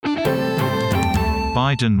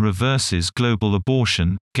Biden reverses global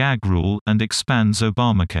abortion gag rule and expands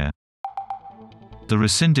Obamacare. The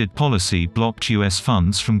rescinded policy blocked U.S.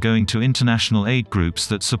 funds from going to international aid groups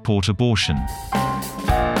that support abortion.